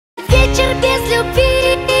Вечер без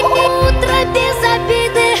любви, утро без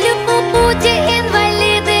обиды. Люди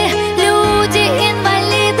инвалиды, люди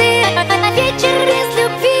инвалиды. Вечер без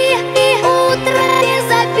любви, утро без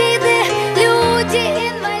обиды. Люди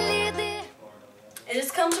инвалиды. It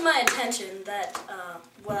has come to my attention that,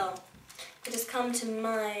 it has come to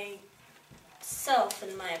myself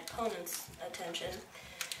and my opponent's attention,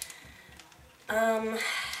 that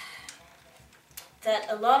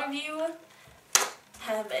a lot of you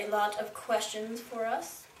have a lot of questions for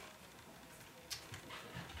us.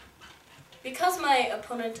 Because my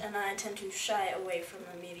opponent and I tend to shy away from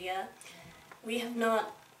the media, we have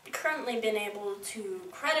not currently been able to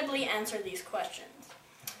credibly answer these questions.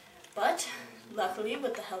 But, luckily,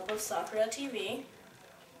 with the help of Sakura TV,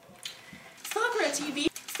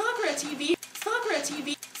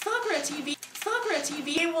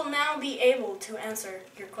 we will now be able to answer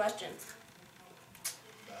your questions.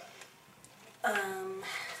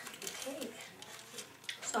 Okay.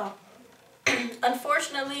 So,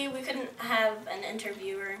 unfortunately, we couldn't have an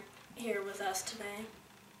interviewer here with us today.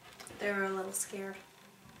 They were a little scared.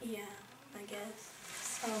 Yeah, I guess.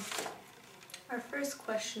 So, our first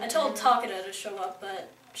question I told Takeda to show up,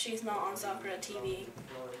 but she's not on Sakura TV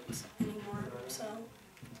anymore, so.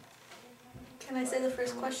 Can I say the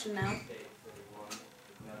first question now?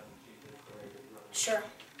 Sure.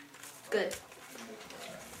 Good.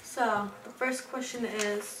 So, the first question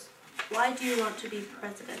is, why do you want to be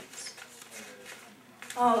president?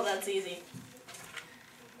 Oh, that's easy.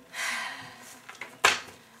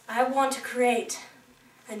 I want to create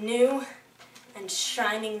a new and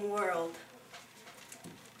shining world.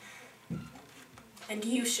 And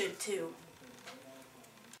you should too.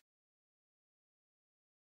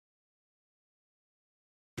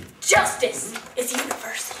 Justice is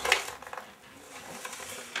universal.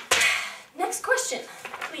 Next question,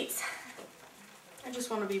 please. I just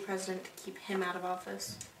want to be president to keep him out of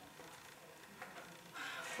office.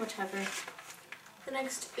 Whatever. The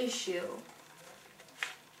next issue.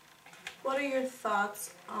 What are your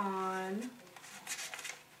thoughts on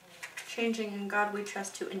changing In God We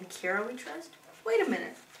Trust to In Kira We Trust? Wait a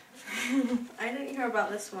minute. I didn't hear about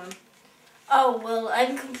this one. Oh, well,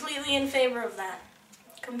 I'm completely in favor of that.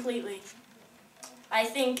 Completely. I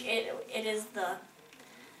think it is the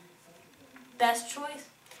best choice,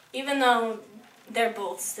 even though they're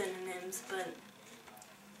both synonyms, but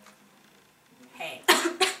hey.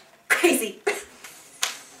 Crazy.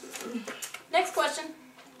 Next question.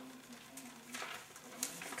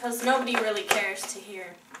 Because nobody really cares to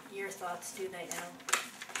hear your thoughts, do they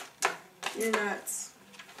now? You're nuts.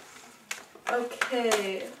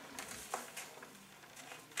 Okay.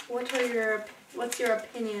 What's your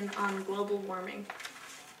opinion on global warming?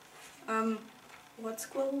 What's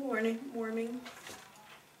global warming?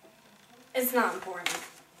 It's not important.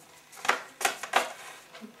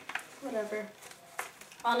 Whatever.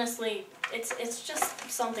 Honestly, it's just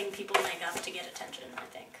something people make up to get attention, I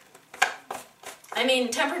think. I mean,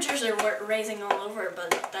 temperatures are raising all over,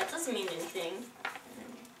 but that doesn't mean anything.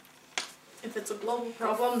 If it's a global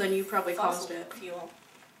problem, then you probably caused Fossil it. fuel.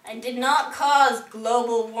 I did not cause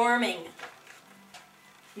global warming.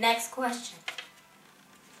 Next question.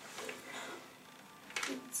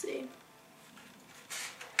 Let's see.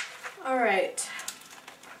 Alright.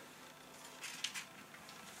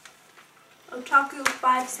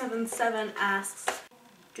 Otaku577 asks,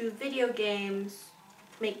 do video games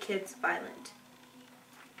make kids violent?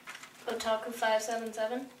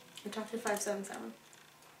 Otaku577? Otaku577.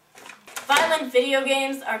 Violent video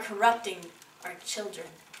games are corrupting our children.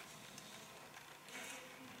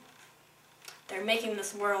 They're making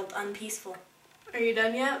this world unpeaceful. Are you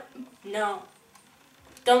done yet? No.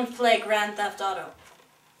 Don't play Grand Theft Auto.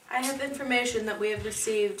 I have information that we have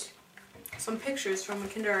received some pictures from a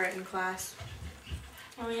kindergarten class.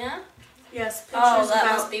 Oh yeah? Yes, pictures Oh, that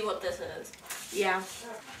about... must be what this is. Yeah.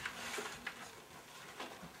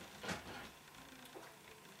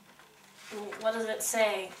 What does it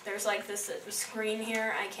say? There's like this screen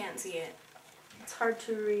here. I can't see it. It's hard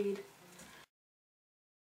to read.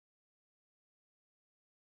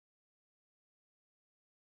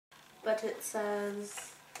 But it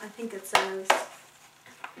says, I think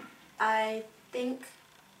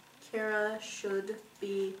Kira should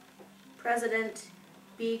be president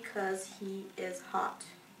because he is hot.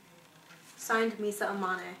 Signed, Misa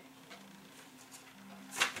Amane.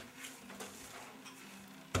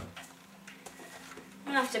 I'm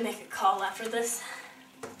gonna have to make a call after this.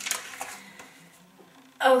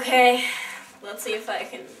 Okay, let's see if I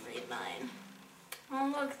can read mine.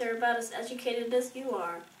 Oh look, they're about as educated as you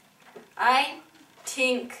are. I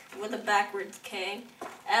Tink with a backwards K.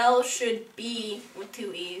 L should be with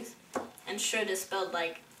 2 E's. And should is spelled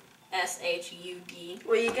like S-H-U-D.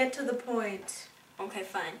 Well, you get to the point. Okay,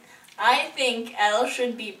 fine. I think L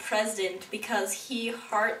should be president because he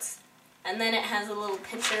hearts, and then it has a little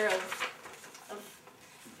picture of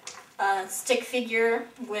a stick figure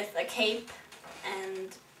with a cape,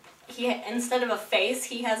 and he, instead of a face,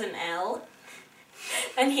 he has an L,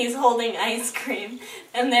 and he's holding ice cream,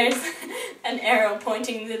 and there's an arrow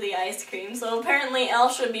pointing to the ice cream. So apparently L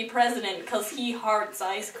should be president because he hearts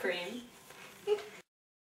ice cream.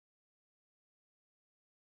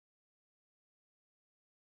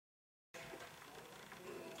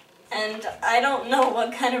 And I don't know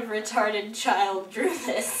what kind of retarded child drew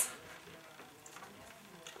this.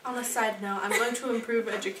 On a side note, I'm going to improve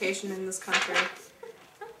education in this country.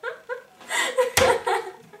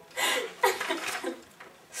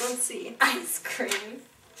 Let's see. Ice cream.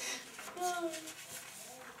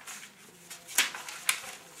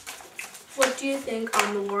 What do you think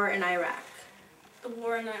on the war in Iraq? The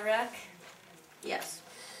war in Iraq? Yes.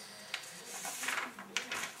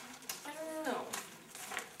 I don't know.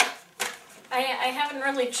 I haven't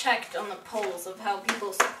really checked on the polls of how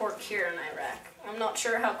people support Kira in Iraq. I'm not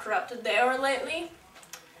sure how corrupted they are lately.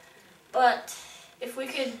 But if we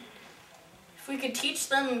could teach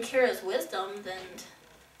them Kira's wisdom, then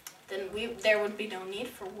there would be no need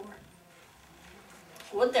for war.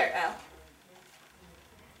 Would there, Al?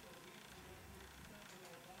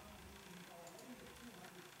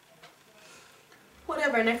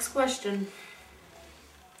 Whatever, next question.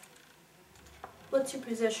 What's your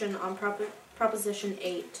position on Proposition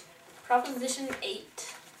 8? Proposition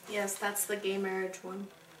 8. Yes, that's the gay marriage one.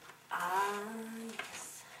 Ah,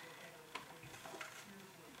 yes.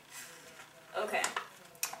 Okay.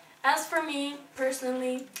 As for me,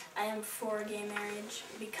 personally, I am for gay marriage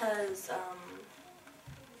because,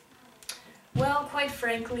 well, quite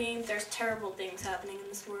frankly, there's terrible things happening in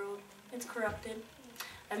this world. It's corrupted.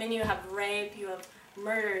 I mean, you have rape, you have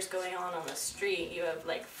murders going on the street, you have,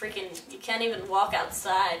 like, freaking, you can't even walk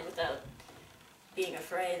outside without being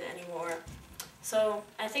afraid anymore. So,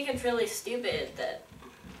 I think it's really stupid that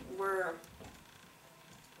we're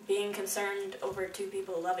being concerned over 2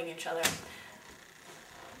 people loving each other.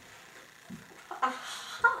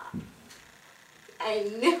 Aha! I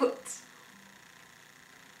knew it.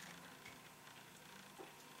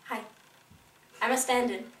 Hi. I'm a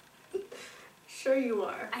stand-in. Sure you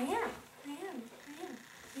are. I am.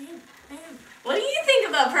 What do you think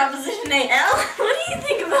about Proposition 8, L? What do you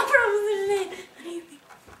think about Proposition 8? What do you think?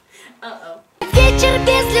 Uh-oh. Вечер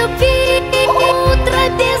без любви, утро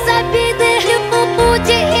без обиды,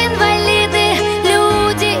 люди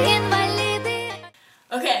инвалиды.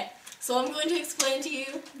 Okay, so I'm going to explain to you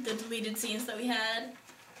the deleted scenes that we had.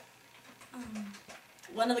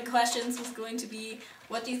 One of the questions was going to be,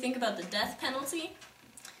 what do you think about the death penalty?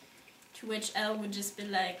 To which L would just be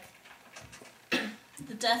like,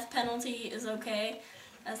 the death penalty is okay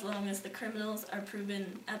as long as the criminals are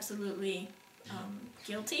proven absolutely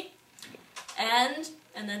guilty. And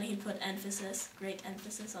then he'd put emphasis, great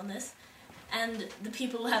emphasis on this, and the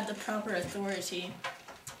people have the proper authority.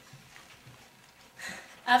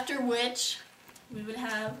 After which, we would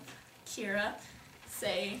have Kira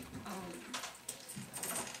say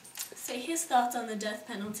his thoughts on the death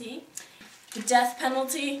penalty. The death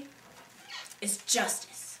penalty is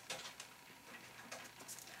justice.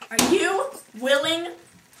 Are you willing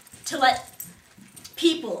to let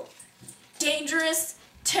people, dangerous,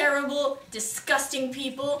 terrible, disgusting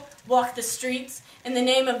people, walk the streets in the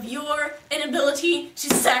name of your inability to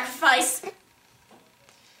sacrifice?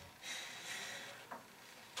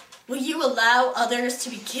 Will you allow others to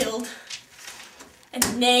be killed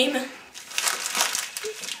and name?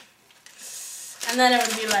 And then it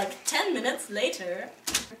would be like 10 minutes later.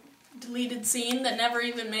 Deleted scene that never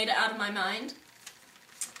even made it out of my mind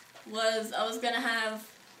was I was gonna have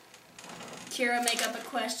Kira make up a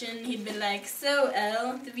question. He'd be like, so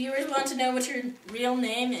Elle, the viewers want to know what your real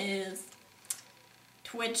name is.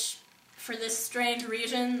 To which, for this strange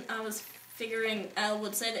reason, I was figuring Elle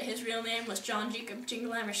would say that his real name was John Jacob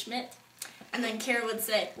Jingleheimer Schmidt. And then Kira would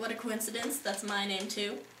say, what a coincidence, that's my name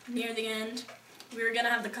too. Near the end, we were gonna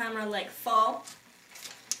have the camera like fall.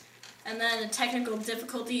 And then a technical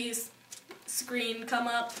difficulties screen come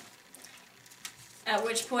up. At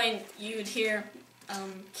which point you'd hear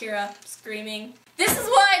Kira screaming, "This is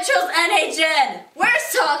why I chose NHN! Where's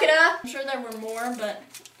Sakura?" I'm sure there were more, but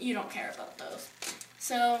you don't care about those.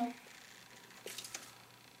 So,